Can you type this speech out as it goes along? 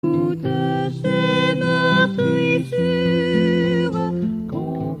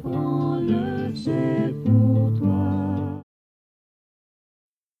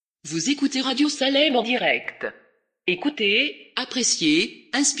Vous écoutez Radio Salem en direct. Écoutez, appréciez,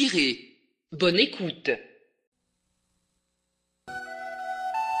 inspirez. Bonne écoute.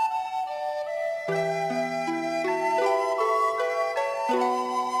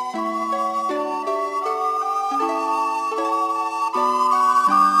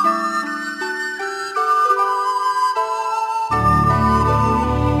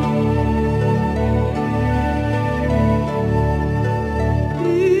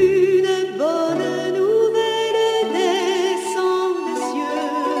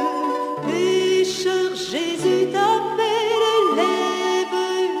 Cherche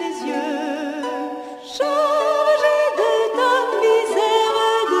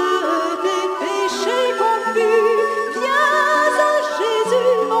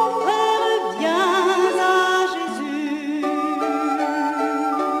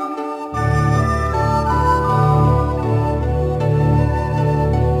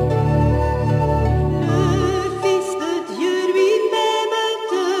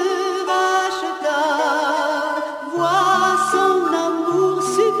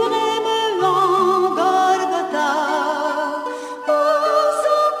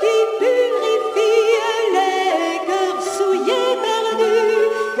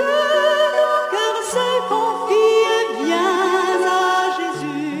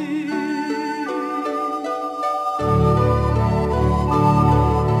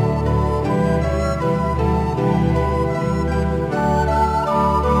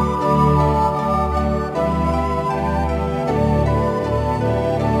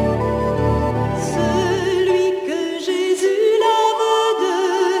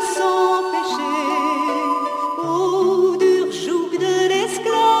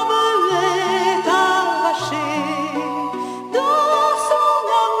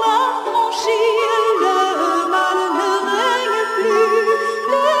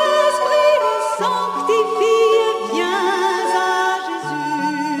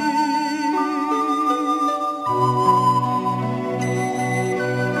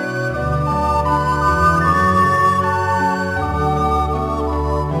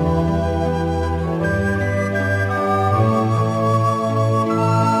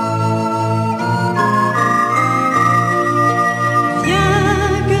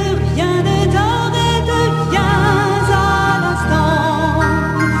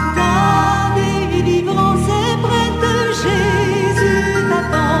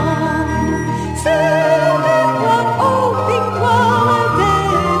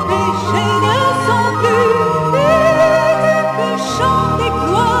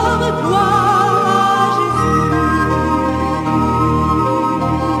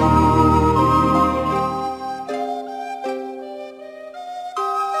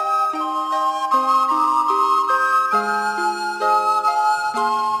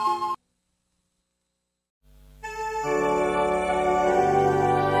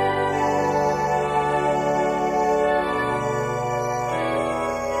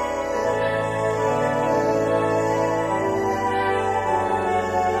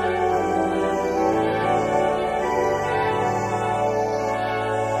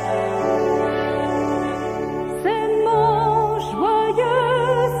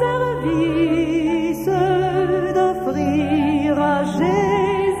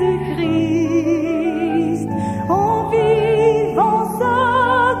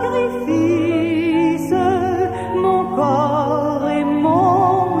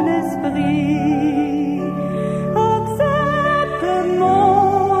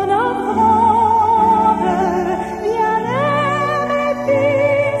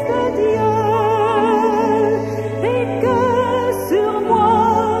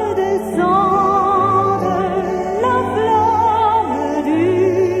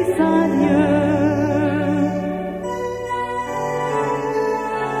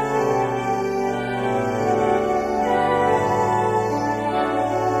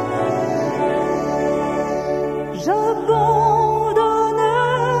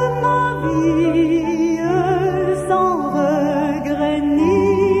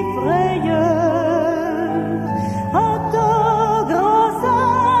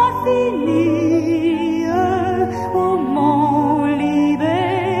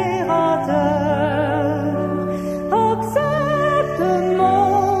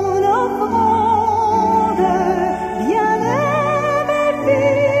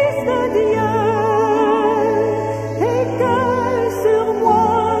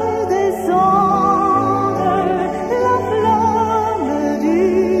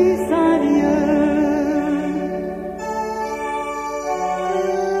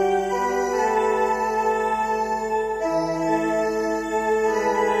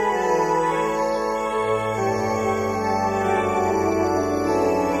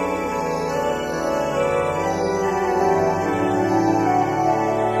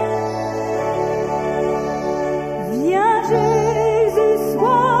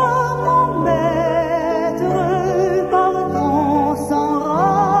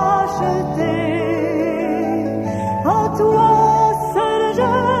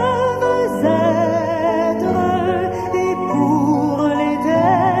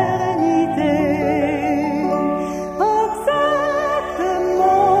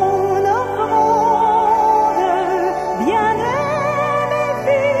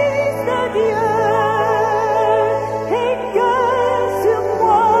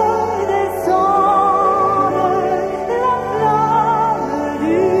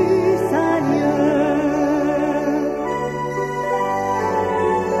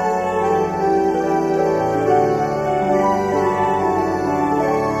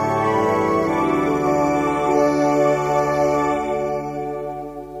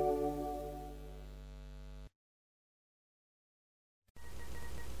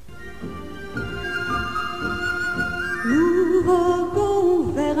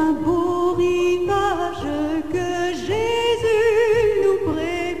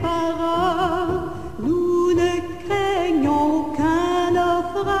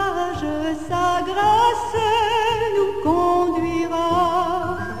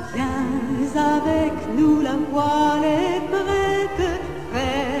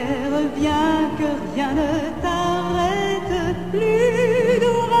rien ne t'arrête, plus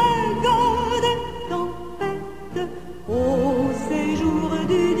d'ouragan, de tempête, au séjour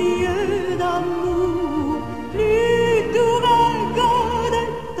du Dieu d'amour, plus d'ouragan, de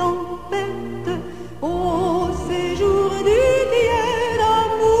tempête, au séjour du Dieu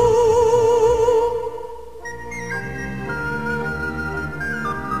d'amour.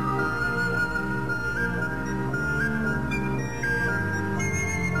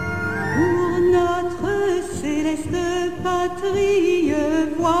 Pour notre céleste patrie,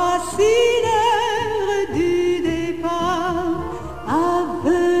 voici l'heure du départ. À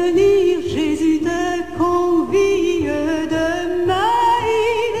venir, Jésus te convie, demain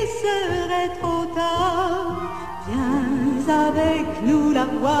il serait trop tard. Viens avec nous, la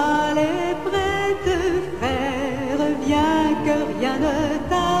voile est prête, frère, viens que rien ne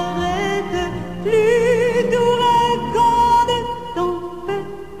t'arrête, plus d'ouragan, de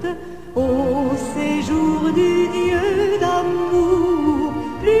tempête, au séjour du Dieu d'amour,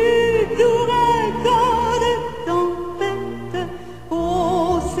 plus d'ouragan, de tempête,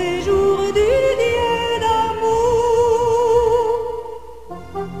 au séjour du Dieu d'amour.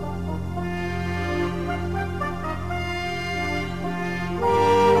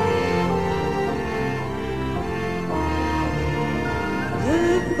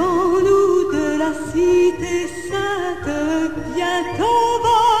 Devant nous de la cité sainte, bientôt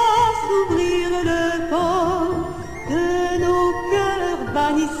va s'ouvrir le port de nos cœurs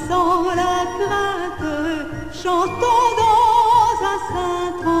bannissant la crainte, chantons dans un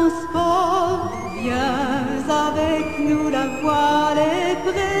saint transport. Viens avec nous, la voile est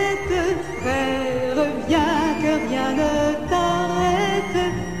prête, frère, viens que rien ne t'arrête,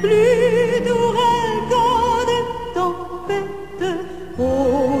 plus d'ouragan, de tempête, au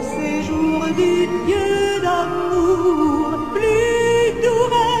séjour du Dieu d'amour, plus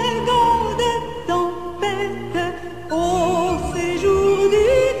d'ouragan, de tempête, au séjour du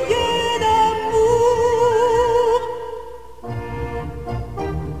Dieu d'amour.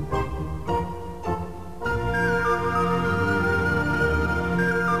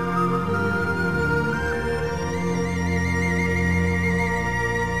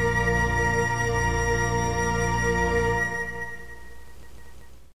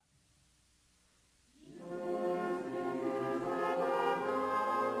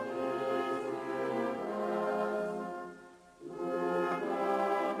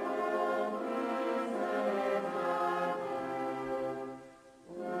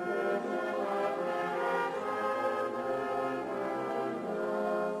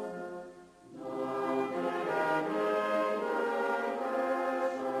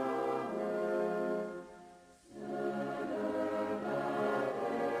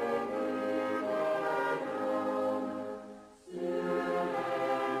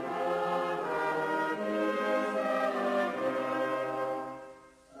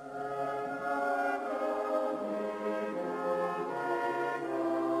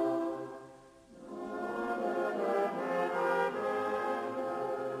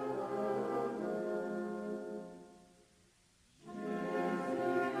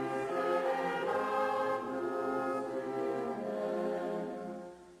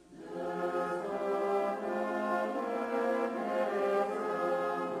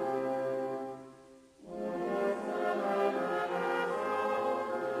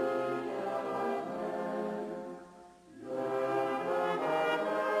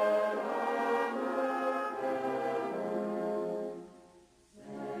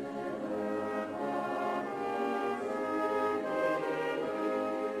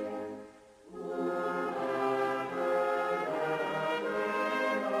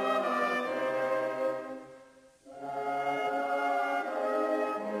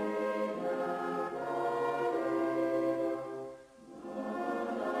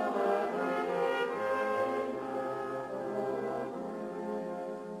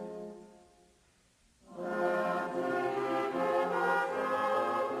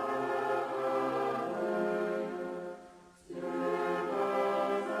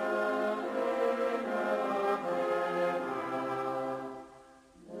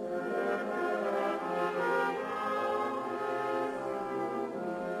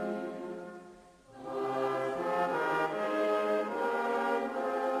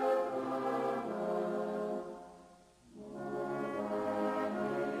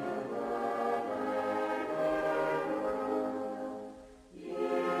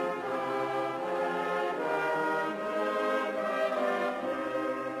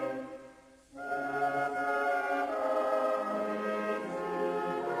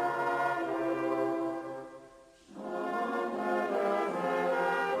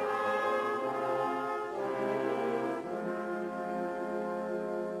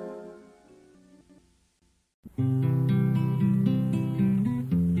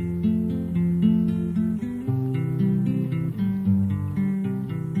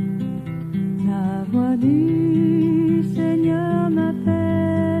 voix du Seigneur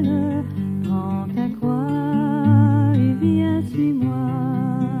m'appelle, prends ta croix et viens, suis-moi.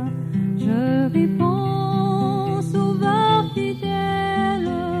 Je réponds, Sauveur fidèle,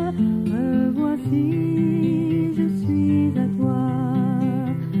 me voici, je suis à toi.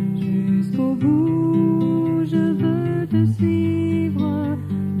 Jusqu'au bout, je veux te suivre,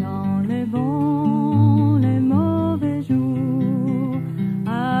 dans les bons, les mauvais jours.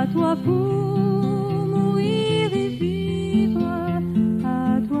 À toi pour mourir et vivre,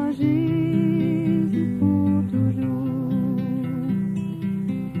 à toi Jésus pour toujours.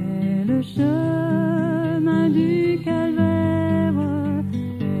 Mais le chemin du calvaire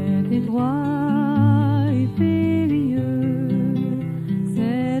est étroit et périlleux.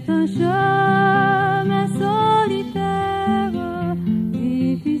 C'est un chemin solitaire,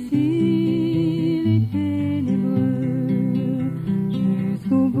 difficile et ténébreux.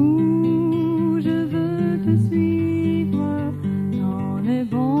 Jusqu'au bout, je veux te suivre, dans les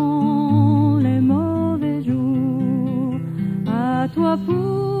bons, les mauvais jours. À toi pour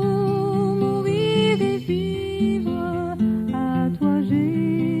mourir et vivre, à toi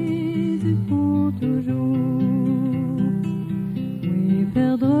Jésus pour toujours. Oui,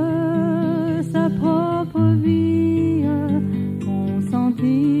 perdre sa propre vie,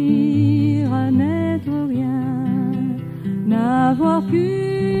 consentir à n'être rien, n'avoir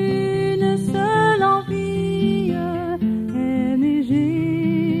qu'une seule envie, aimer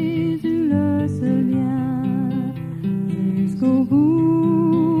Jésus le seul bien. Jusqu'au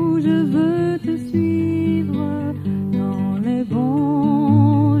bout, je veux te suivre, dans les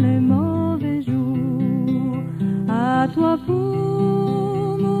bons, les mauvais jours. À toi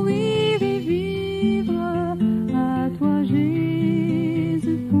pour mourir et vivre, à toi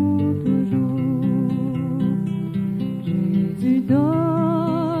Jésus pour toujours. Jésus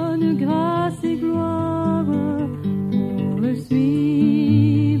donne grâce et gloire, pour le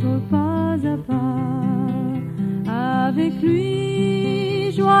suivre pas à pas. Avec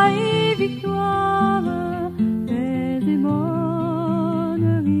lui, joie et victoire, paix et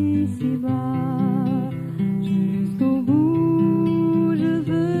bonheur ici-bas. Jusqu'au bout, je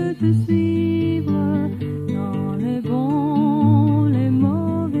veux te suivre, dans les bons, les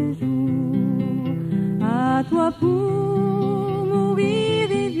mauvais jours. À toi pour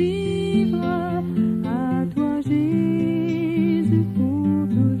mourir et vivre, à toi Jésus pour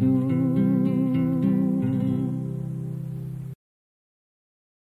toujours.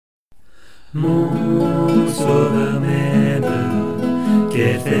 Mon sauveur m'aime,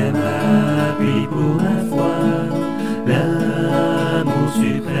 qu'elle fait m'appuie pour ma foi. L'amour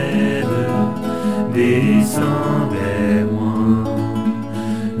suprême descend vers moi.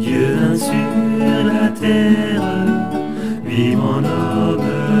 Dieu vint sur la terre, vivre en homme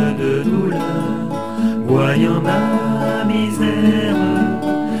de douleur. Voyant ma misère,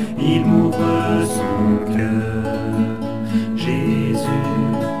 il m'ouvre son cœur. Jésus,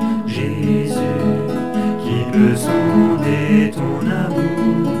 Jésus, qui peut sonder ton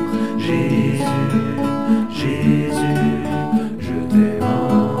amour. Jésus, Jésus, je t'aime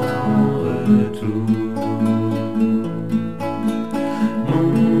en retour.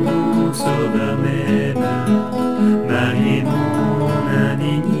 Mon sauveur m'aime, malgré mon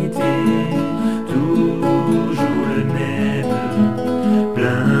indignité, toujours le même,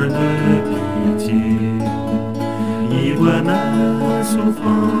 plein de pitié. Il voit ma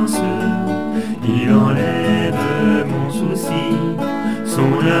souffrance, il enlève mon souci,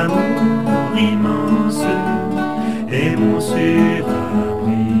 son amour immense est mon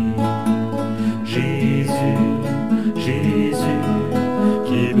surabri. Jésus, Jésus,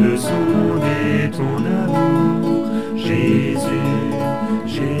 qui peut sonder ton amour. Jésus,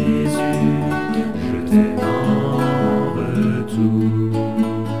 Jésus, je t'aime en retour.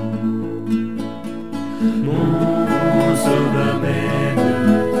 Mon sauveur m'aime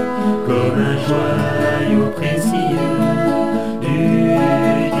comme un joyau précieux du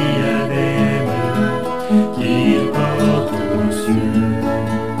diadème qu'il porte aux cieux.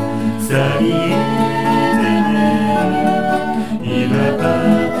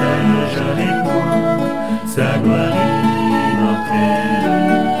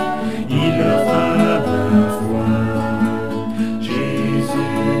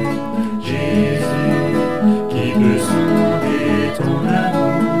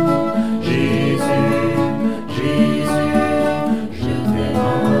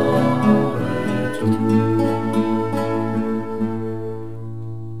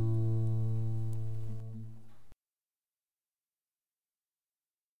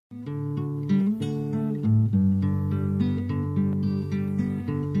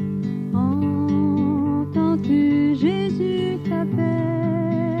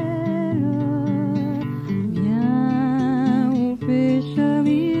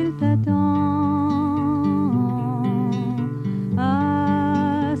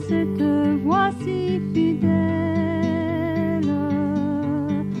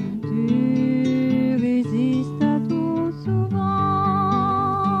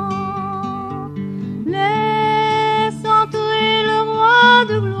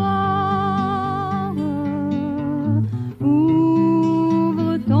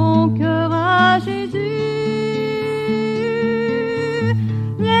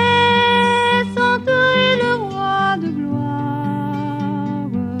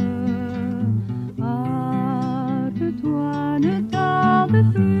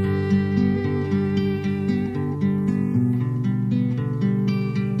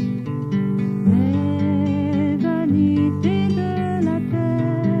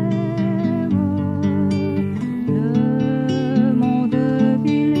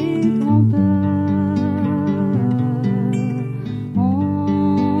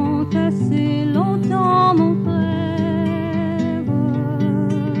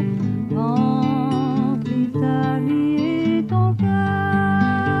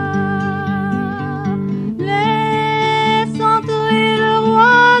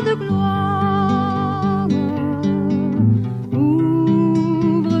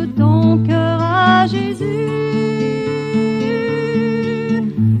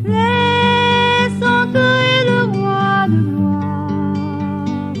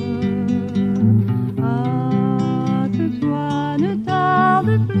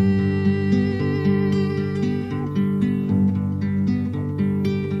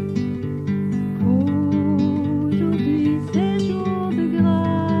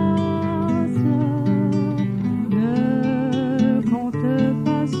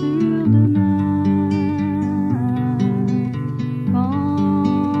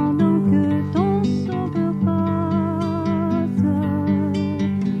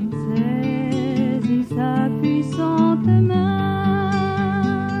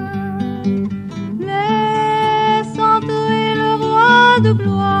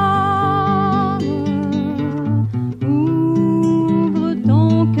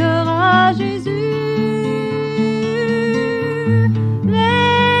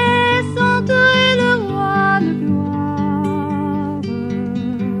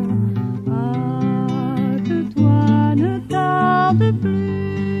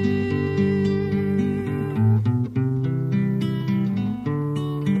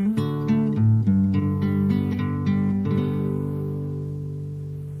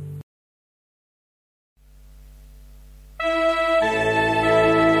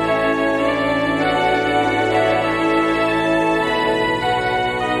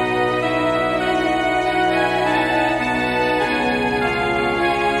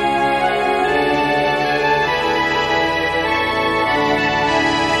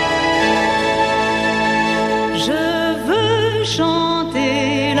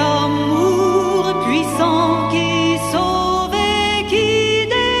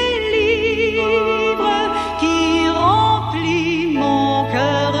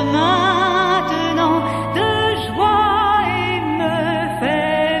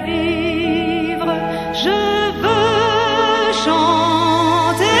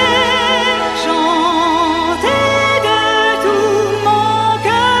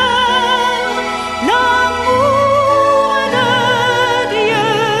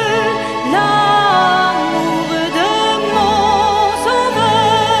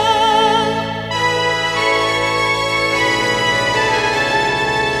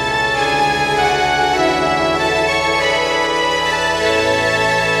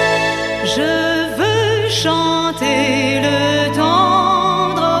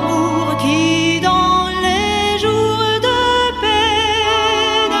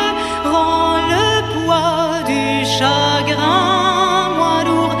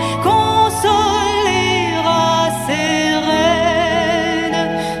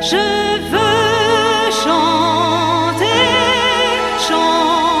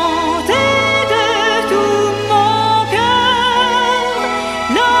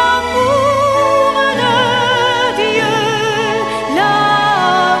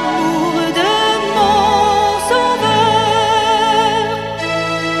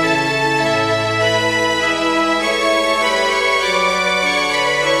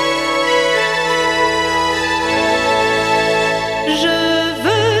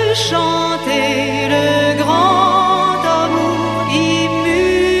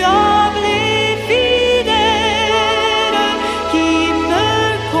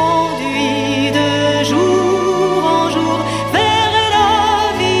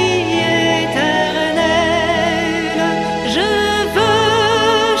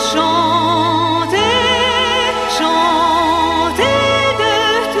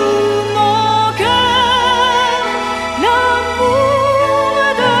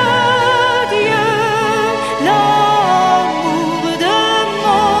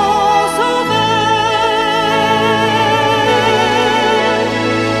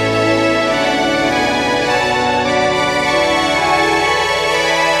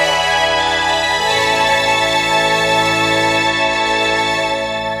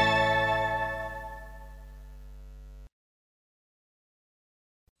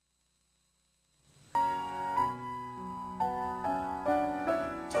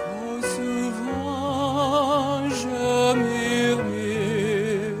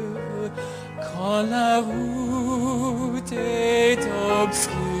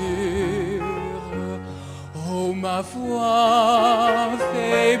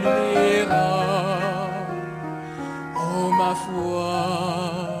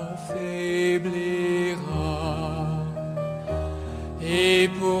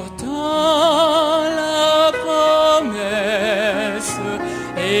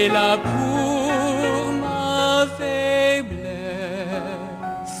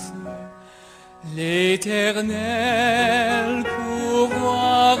 L'Éternel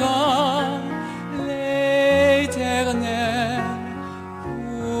pourvoira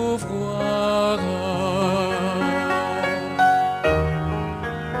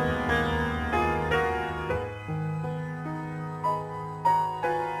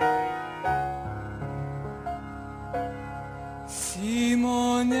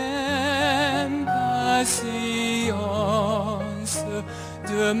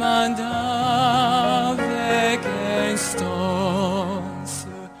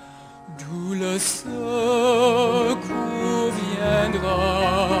le secours viendra,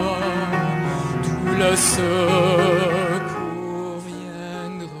 tout le secours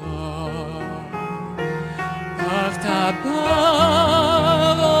viendra. Par ta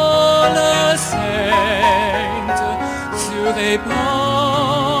parole sainte, tu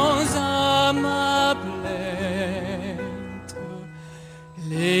réponds à ma plainte.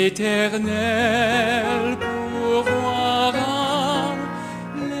 L'Éternel pourvoira,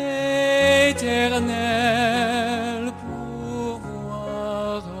 l'Éternel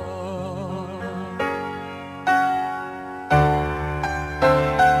pourvoira.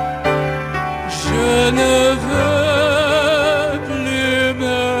 Je ne veux plus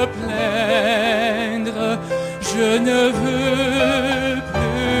me plaindre, je ne veux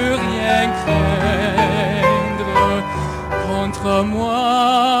plus rien craindre. Contre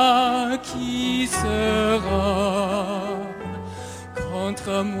moi qui sera,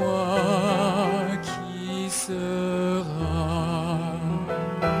 contre moi qui sera.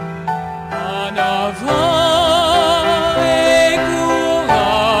 En avant et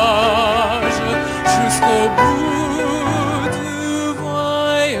courage jusqu'au bout du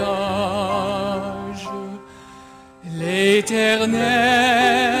voyage.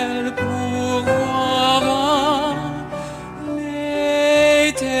 L'Éternel pourvoira,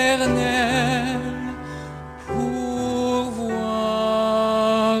 l'Éternel pourvoira.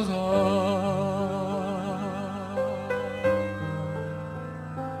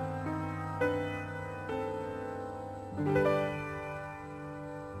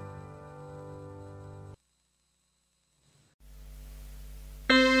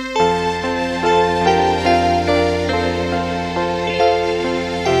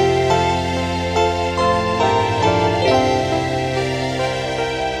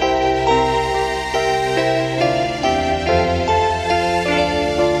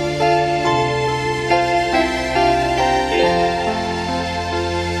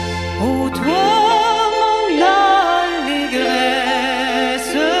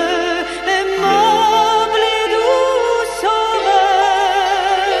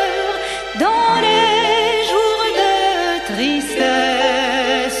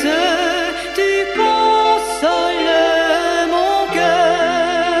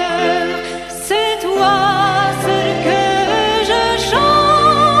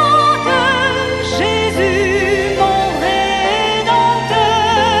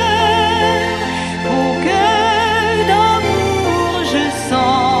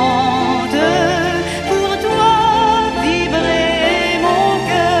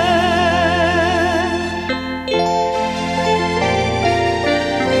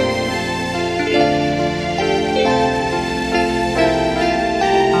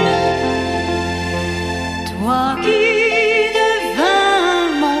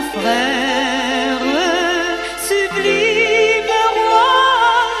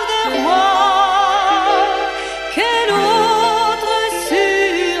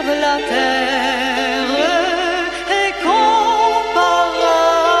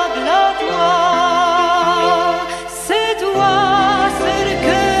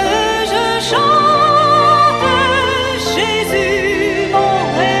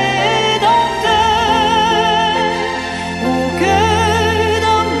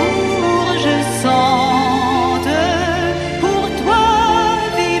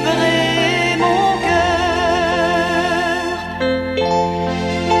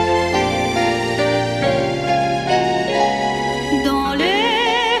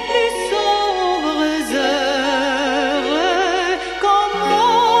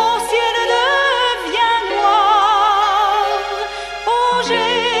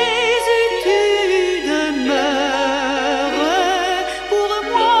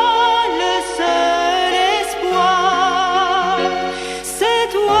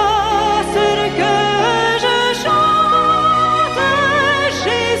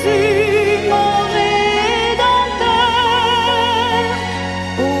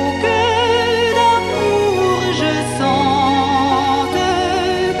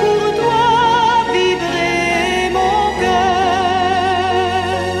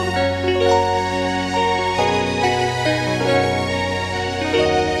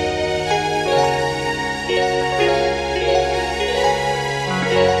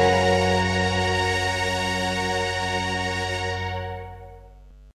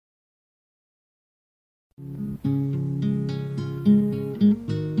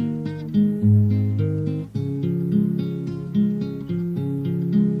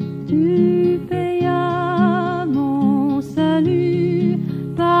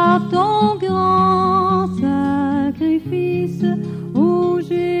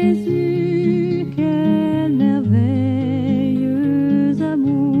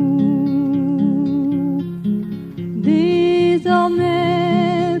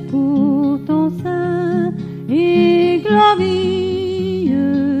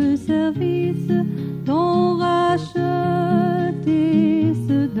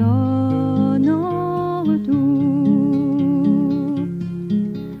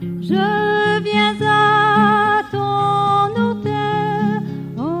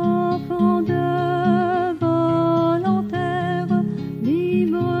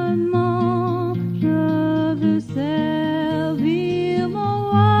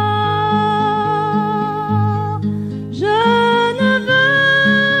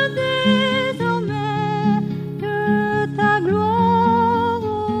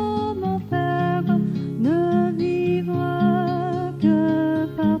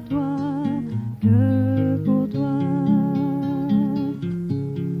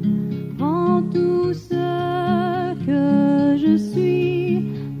 tout ce que je suis.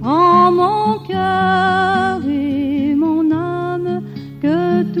 Prends mon cœur et mon âme,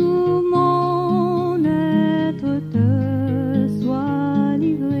 que tout mon être te soit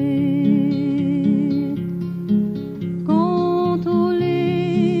livré.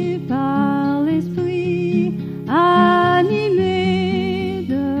 Contrôlé par l'esprit, animé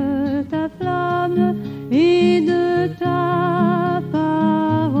de ta flamme et de ta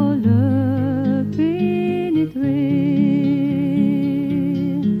parole pénétrée.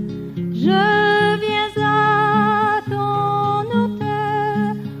 Je viens à ton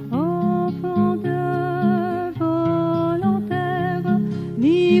autel, offrande volontaire,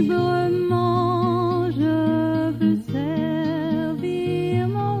 librement je veux servir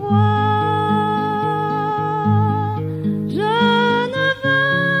mon roi. Je ne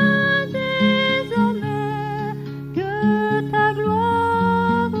veux désormais que ta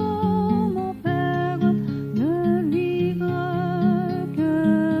gloire, ô mon Père, ne vivre que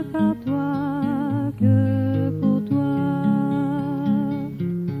par toi, que pour toi.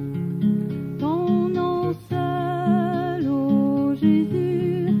 Ton nom seul, ô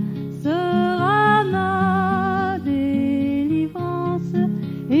Jésus, sera ma délivrance,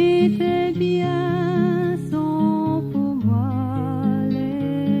 et tes biens sont pour moi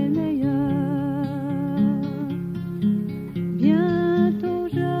les meilleurs. Bientôt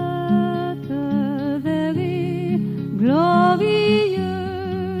je te verrai, glorieuse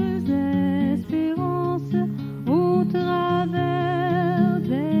espérance, au travers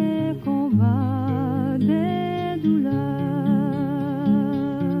des combats, des douleurs.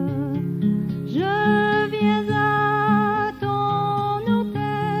 Je viens à ton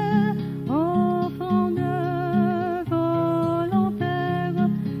autel, offrande volontaire,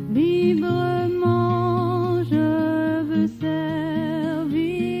 librement je veux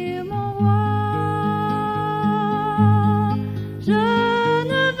servir mon roi. Je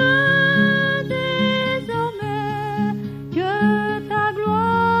ne veux désormais que ta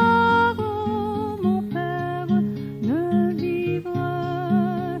gloire, ô mon Père, ne vivre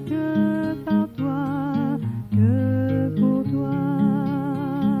que par toi, que pour toi.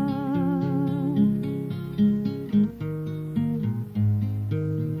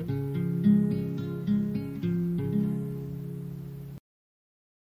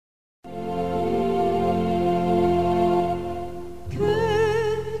 Que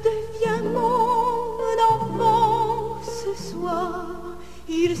devient mon enfant ce soir?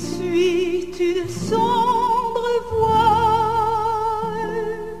 Il suit une sombre voie,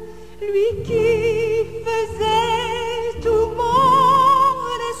 lui qui faisait tout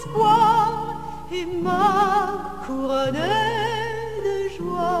mon espoir et ma couronne de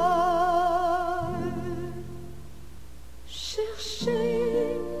joie.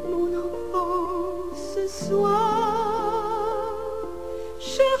 Cherchez mon enfant ce soir,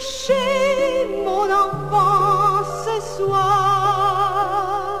 cherchez mon enfant ce soir.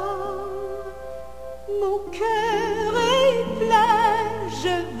 Mon cœur est plein,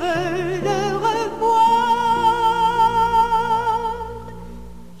 je veux le revoir.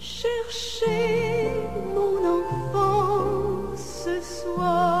 Cherchez mon enfant ce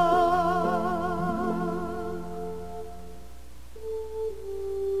soir.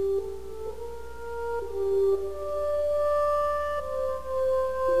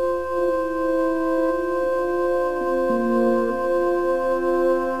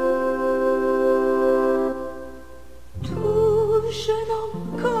 Tout jeune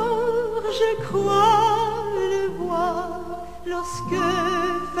encore, je crois le voir, lorsque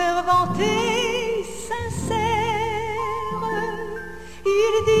fervent et sincère,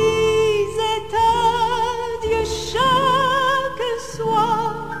 il disait à Dieu chaque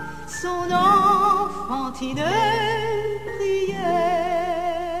soir son enfantine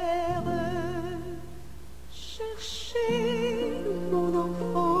prière. Cherchez mon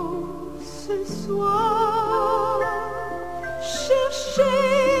enfant ce soir,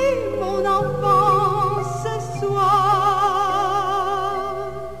 cherchez mon enfant ce soir.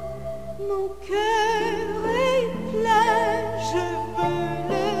 Mon cœur est plein, je veux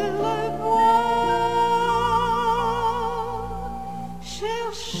le revoir.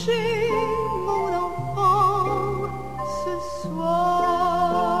 Cherchez mon enfant ce soir.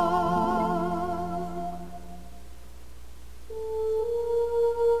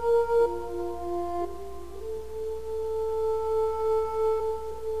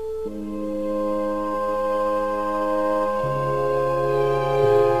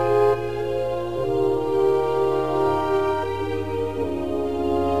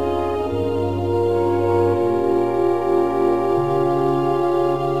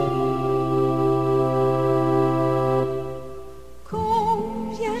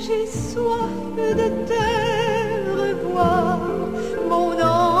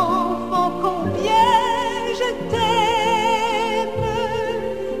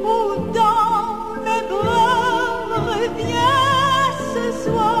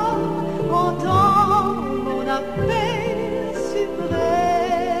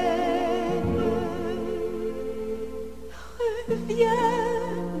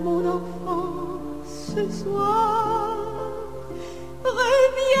 ce soir.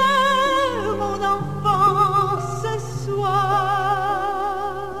 Reviens, mon enfant, ce soir.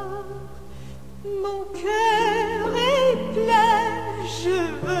 Mon cœur est plein, je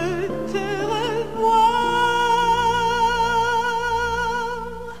veux te revoir.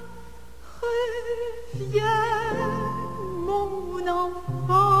 Reviens, mon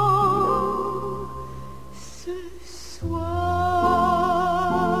enfant, ce soir.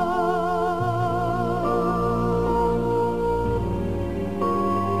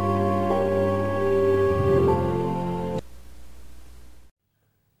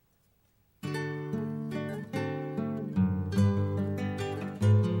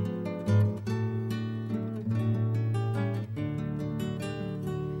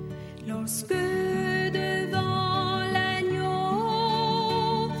 Lorsque devant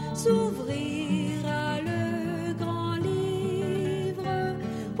l'agneau s'ouvrira le grand livre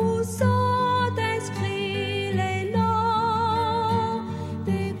où sont inscrits les noms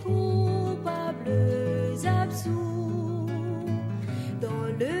des coupables absous, dans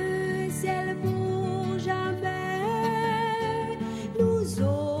le ciel pour jamais nous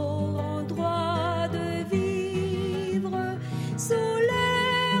aurons droit de vivre sous le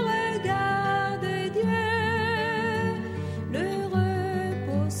regard de Dieu. Le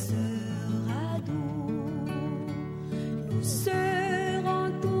repos sera doux, nous serons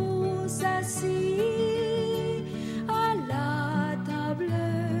tous assis à la table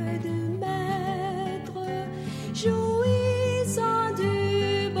du Maître, jouissant du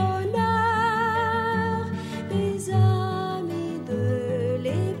bonheur des amis de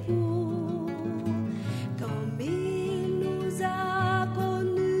l'époux. Comme il nous a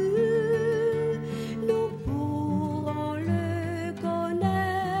connus, nous pourrons le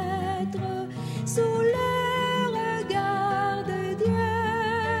connaître sous le regard de Dieu.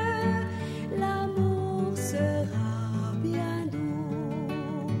 L'amour sera bien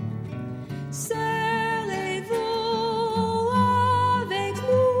doux. Serez-vous avec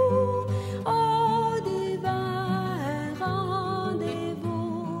nous au divin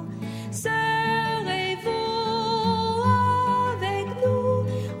rendez-vous? Serez-vous avec nous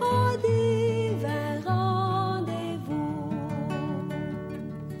au divin rendez-vous?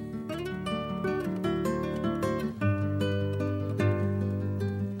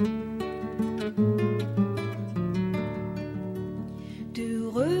 Du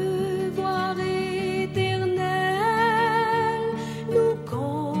revoir éternel, nous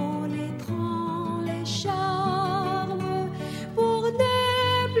connaîtrons les charmes pour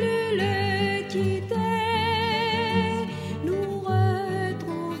ne plus le quitter. Nous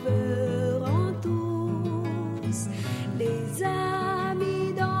retrouverons tous les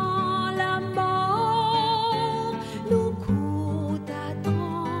amis dans la mort. Nous coûta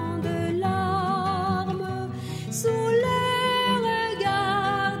tant de larmes sous le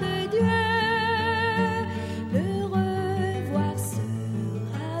regard de Dieu. Le revoir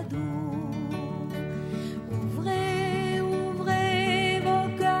sera doux. Ouvrez, ouvrez vos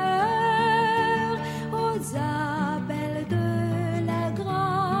cœurs aux appels de la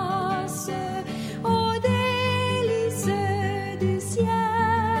grâce, aux délices du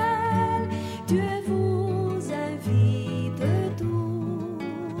ciel. Dieu vous invite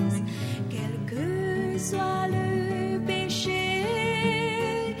tous, quel que soit le péché,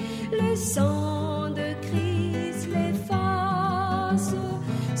 le sang de Christ l'efface.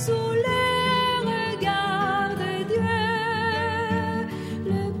 Sous le regard de Dieu,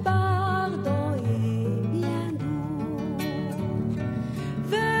 le pardon est bien doux.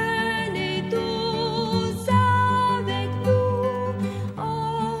 Venez tous avec nous au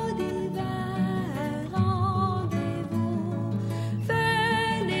divin rendez-vous.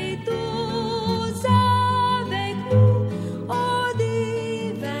 Venez tous avec nous au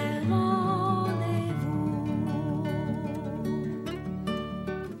divin rendez-vous.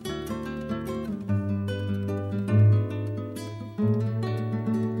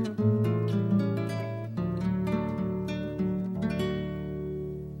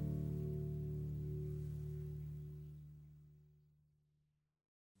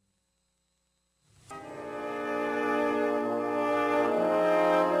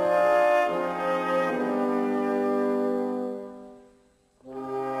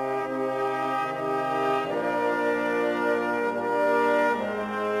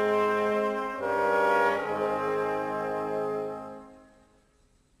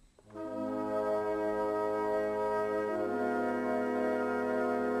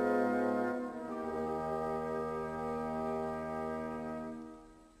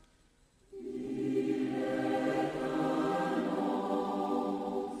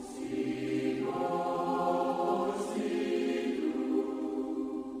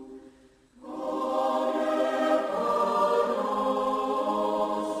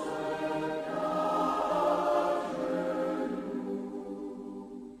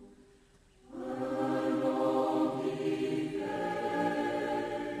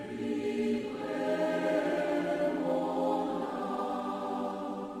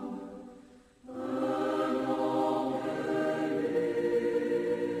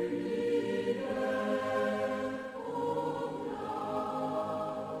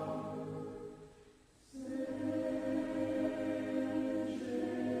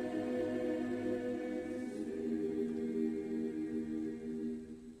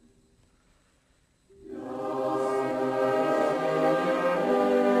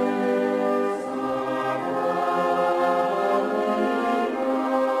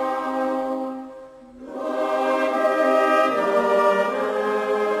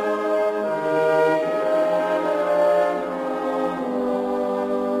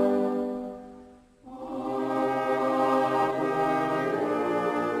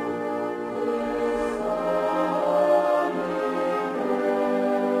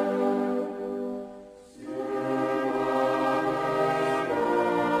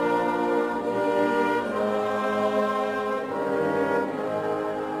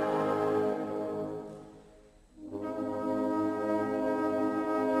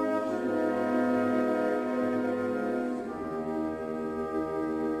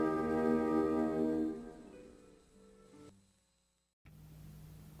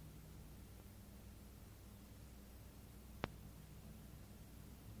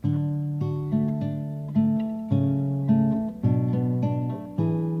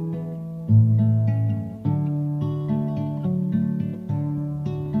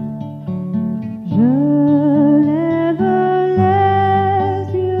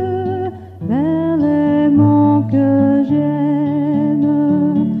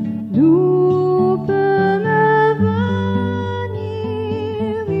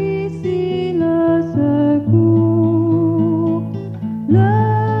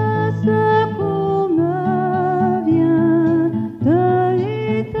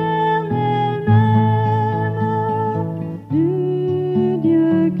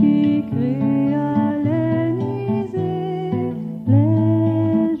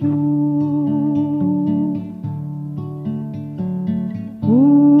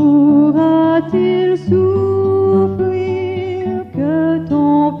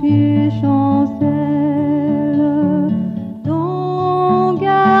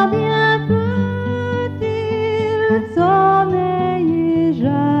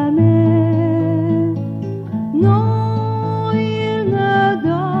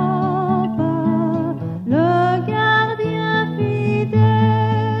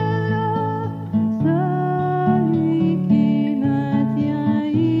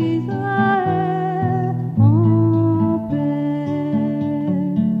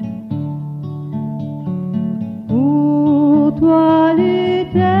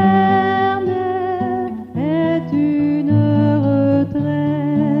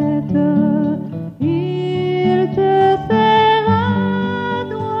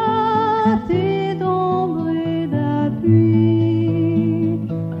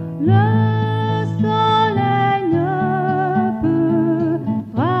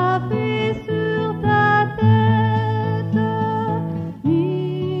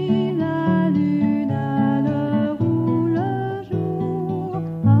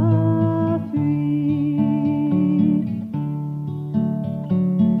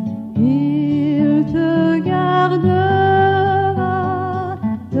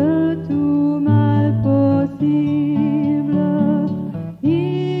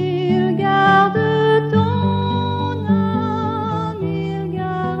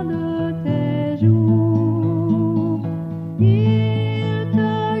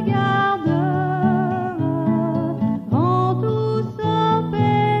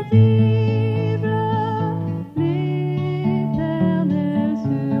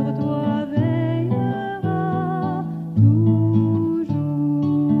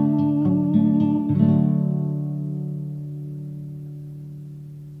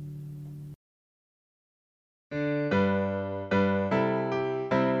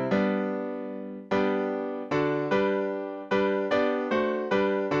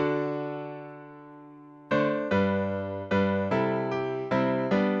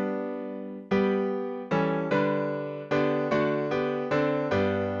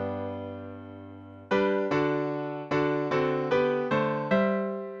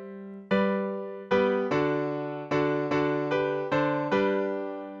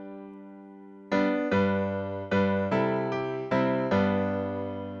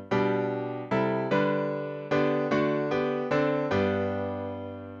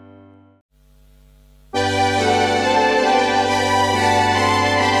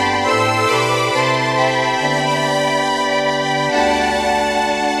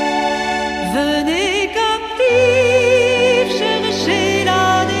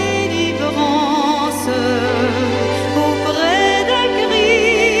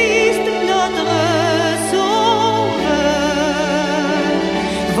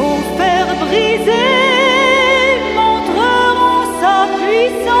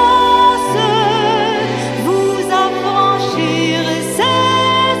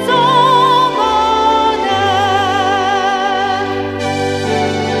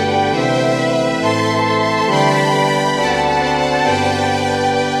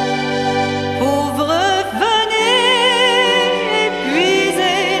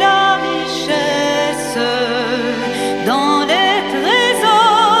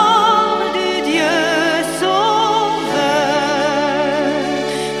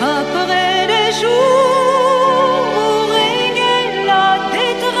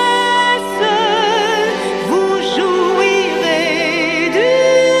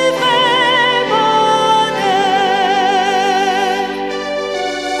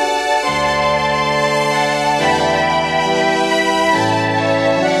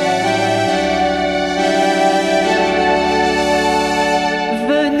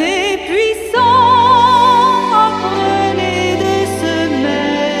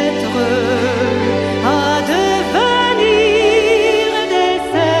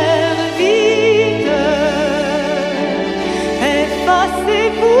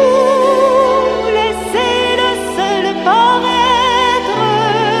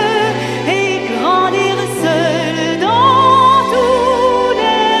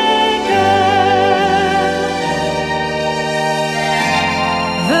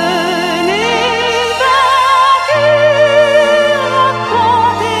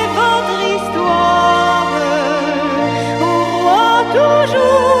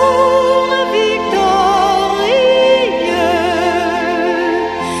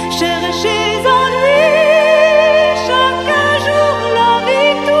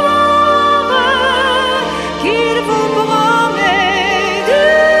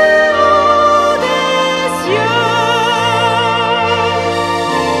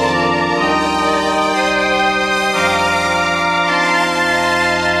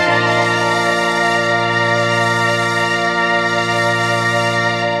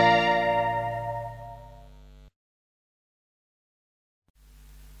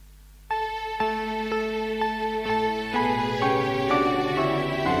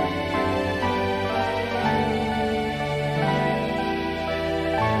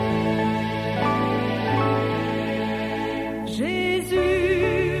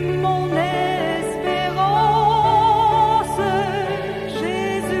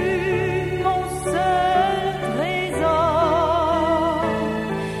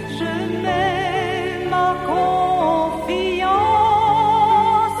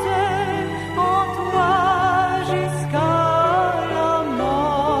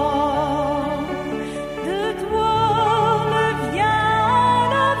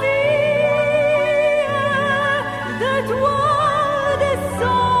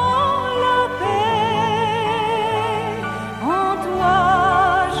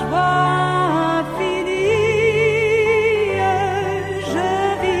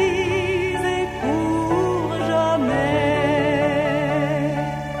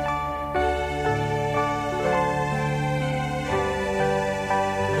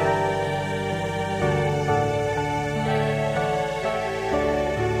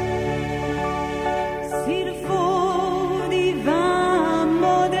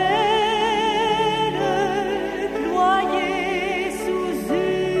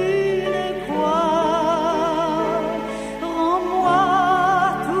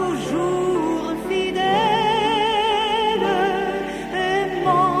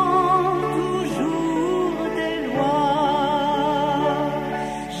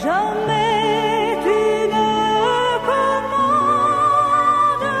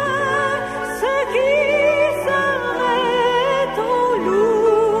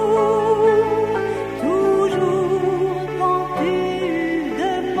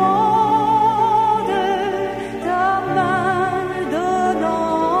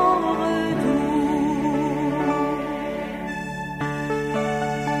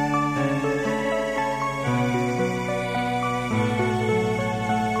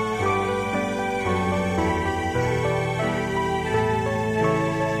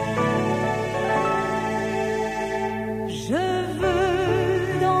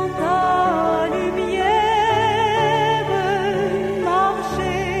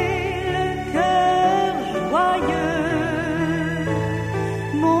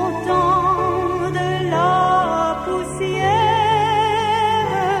 montant de la poussière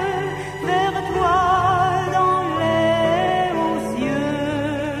vers toi dans les hauts cieux.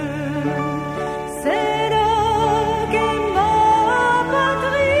 C'est là qu'est ma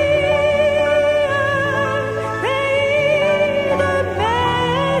patrie, pays de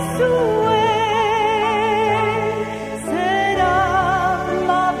mes souhaits. C'est là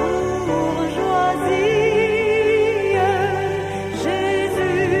ma bourgeoisie,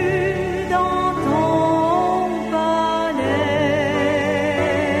 Jésus dans ton palais.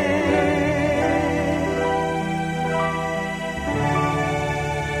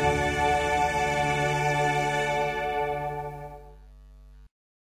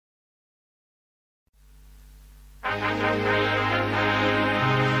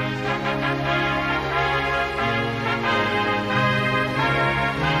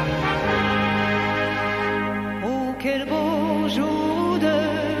 Oh, quel beau jour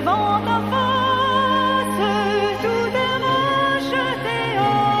devant ta face, tout est racheté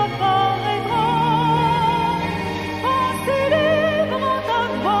en paraîtrant, en célébrant ta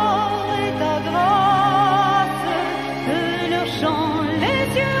gloire et ta grâce, de leur chant les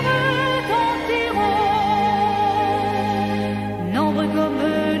cieux retentiront, nombreux comme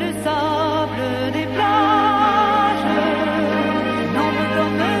le sable des plages, nombreux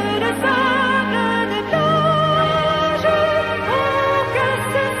comme le sable des plages. Oh, que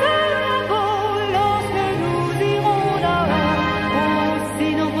ce sera beau lorsque nous irons là-haut, aussi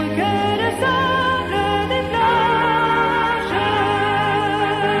nombreux que le sable des plages.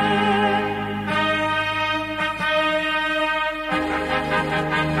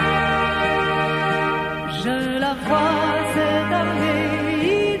 Je la vois, cette armée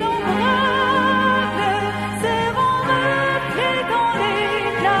innombrable, serrant reflet dans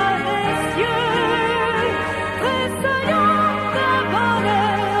l'éclat des cieux, tressaillant d'un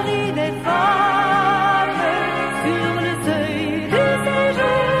bonheur ineffable, sur le seuil du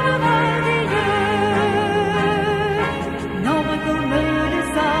séjour merveilleux, nombreux comme le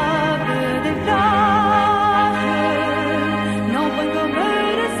sable des plages, nombreux comme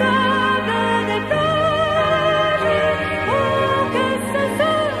le sable des plages. Oh, que ce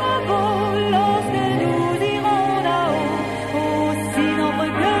sera beau lorsque nous irons là-haut, aussi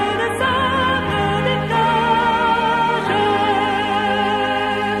nombreux que le sable des plages.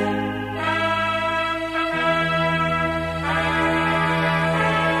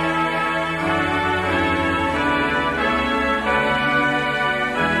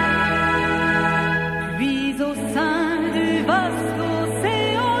 Puis au sein du vaste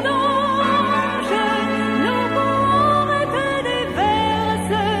océan d'anges, nos poètes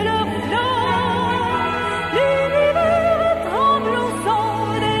déversent leurs flammes, l'univers tremble au son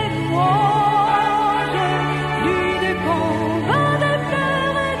des louanges, plus de combats, de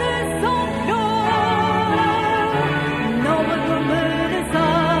pleurs et de sanglots, nombreux comme le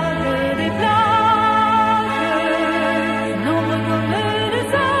sable des plages, nombreux comme le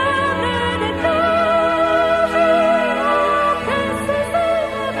sable des plages. Oh, que ce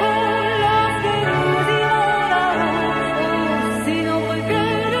sera beau lorsque nous irons là-haut, aussi nombreux que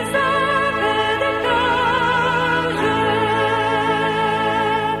le sable des plages.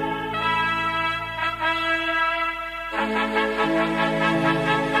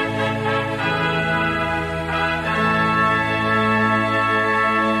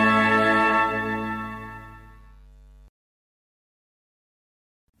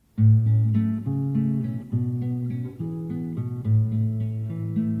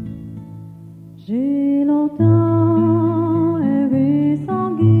 J'ai longtemps erré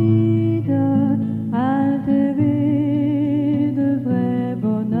sans guide, altéré de vrai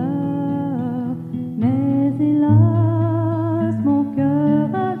bonheur, mais hélas mon cœur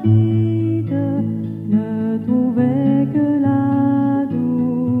avide ne trouvait que la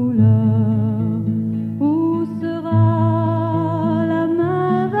douleur. Où sera la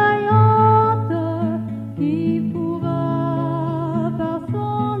main vaillante qui pourra par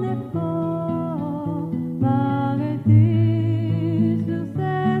son effort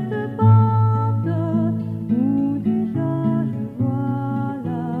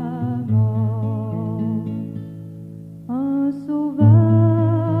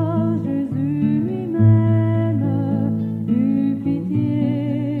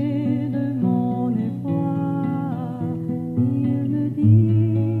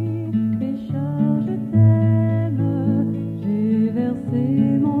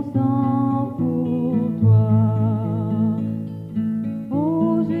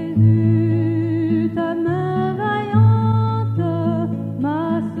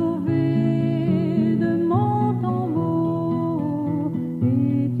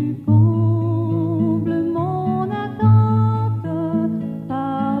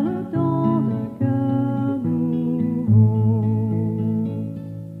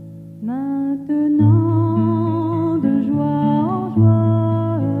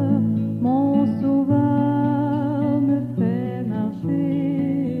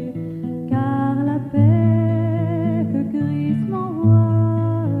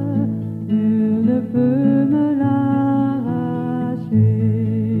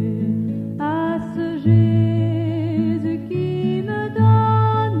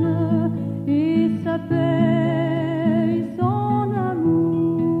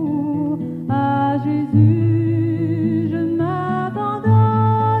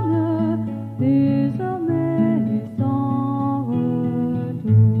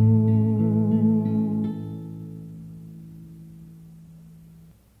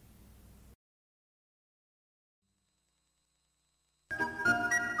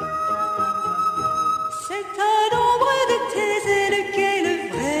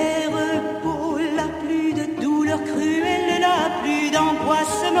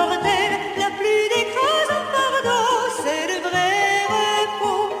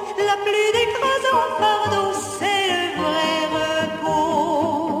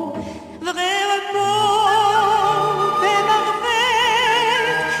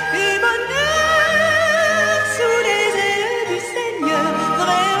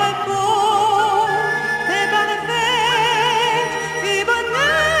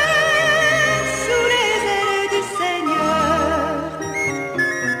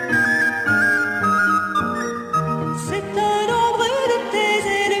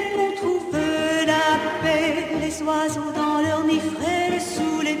oiseaux dans leur nid frêle,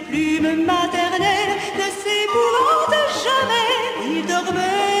 sous les plumes maternelles, ne s'épouvantent jamais, ils dorment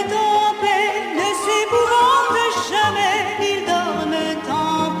en paix, ne s'épouvantent jamais, ils dorment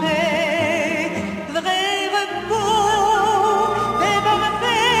en paix. Vrai repos, paix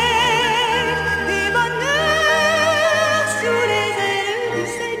parfaite, et bonheur sous les ailes du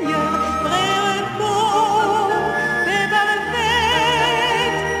Seigneur. Vrai repos, paix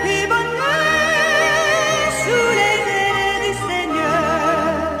parfaite, et bonheur sous les ailes du Seigneur.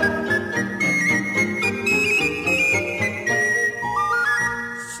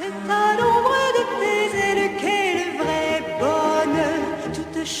 C'est à l'ombre de tes ailes qu'est le vrai bonheur.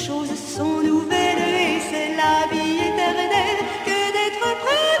 Toutes choses sont nouvelles.